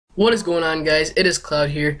What is going on, guys? It is Cloud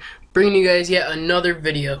here, bringing you guys yet another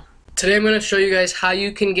video. Today I'm going to show you guys how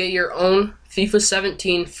you can get your own FIFA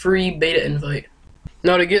 17 free beta invite.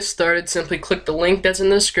 Now to get started, simply click the link that's in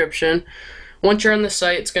the description. Once you're on the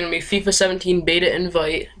site, it's going to be FIFA 17 beta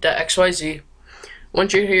invite.xyz.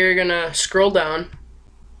 Once you're here, you're going to scroll down,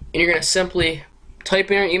 and you're going to simply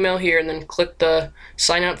type in your email here, and then click the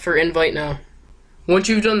sign up for invite now. Once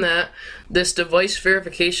you've done that, this device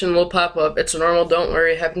verification will pop up. It's normal, don't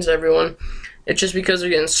worry, it happens to everyone. It's just because they're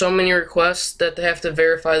getting so many requests that they have to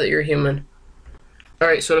verify that you're human.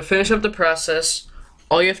 Alright, so to finish up the process,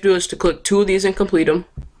 all you have to do is to click two of these and complete them.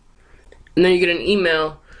 And then you get an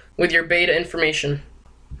email with your beta information.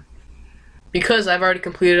 Because I've already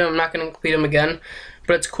completed them, I'm not going to complete them again,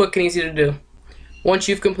 but it's quick and easy to do. Once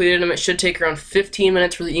you've completed them, it should take around 15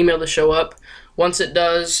 minutes for the email to show up. Once it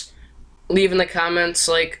does, leave in the comments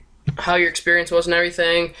like how your experience was and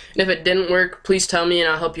everything. And if it didn't work, please tell me and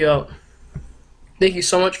I'll help you out. Thank you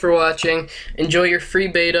so much for watching. Enjoy your free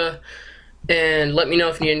beta and let me know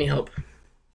if you need any help.